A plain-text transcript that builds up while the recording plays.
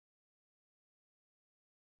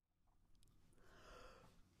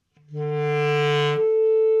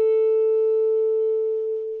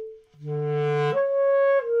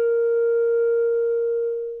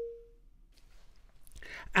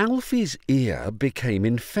Alfie's ear became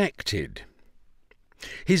infected.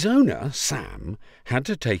 His owner, Sam, had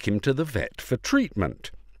to take him to the vet for treatment.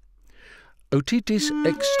 Otitis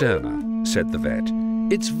externa, said the vet.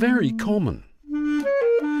 It's very common.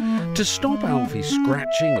 To stop Alfie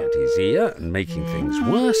scratching at his ear and making things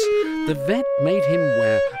worse, the vet made him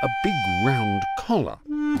wear a big round collar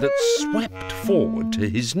that swept forward to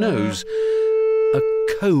his nose, a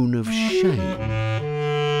cone of shame.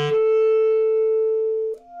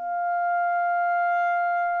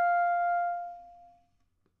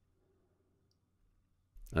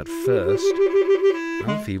 At first,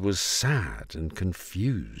 Alfie was sad and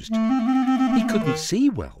confused. He couldn't see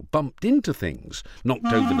well, bumped into things, knocked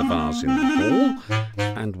over the vase in the hall,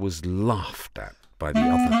 and was laughed at by the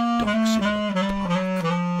other dogs in the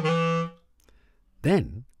park.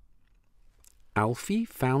 Then, Alfie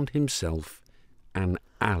found himself an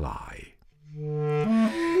ally.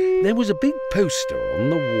 There was a big poster on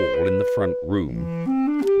the wall in the front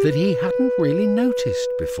room that he hadn't really noticed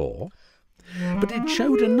before. But it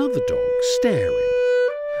showed another dog staring,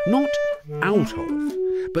 not out of,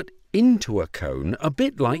 but into a cone a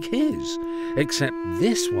bit like his, except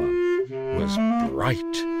this one was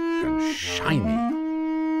bright and shiny.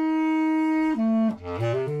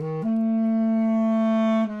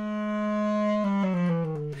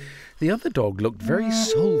 The other dog looked very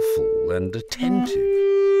soulful and attentive.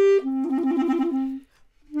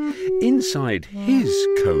 Inside his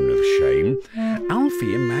cone of shame,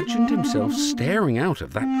 Alfie imagined himself staring out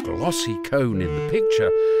of that glossy cone in the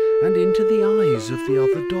picture and into the eyes of the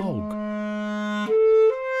other dog.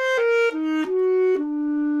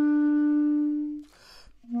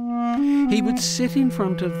 He would sit in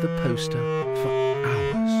front of the poster for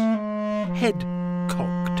hours, head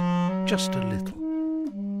cocked just a little.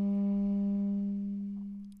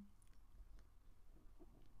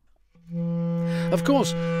 Of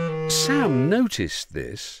course, Sam noticed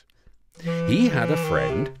this. He had a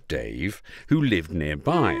friend, Dave, who lived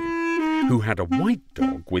nearby, who had a white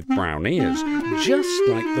dog with brown ears, just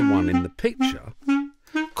like the one in the picture,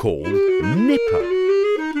 called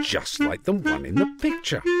Nipper, just like the one in the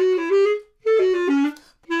picture.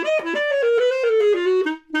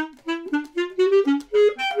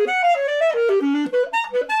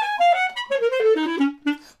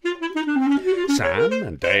 Sam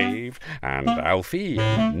and Dave and Alfie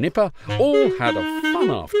and Nipper all had a fun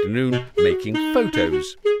afternoon making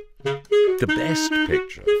photos. The best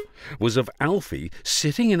picture was of Alfie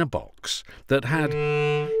sitting in a box that had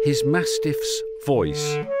his Mastiff's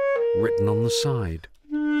voice written on the side,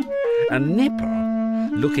 and Nipper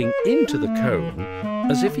looking into the cone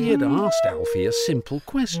as if he had asked Alfie a simple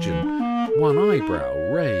question, one eyebrow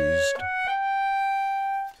raised.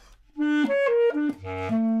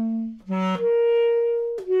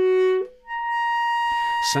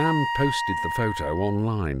 Sam posted the photo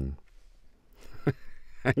online.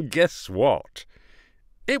 And guess what?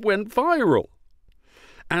 It went viral.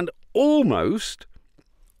 And almost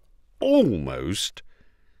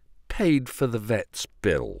paid for the vet's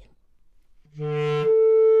bill.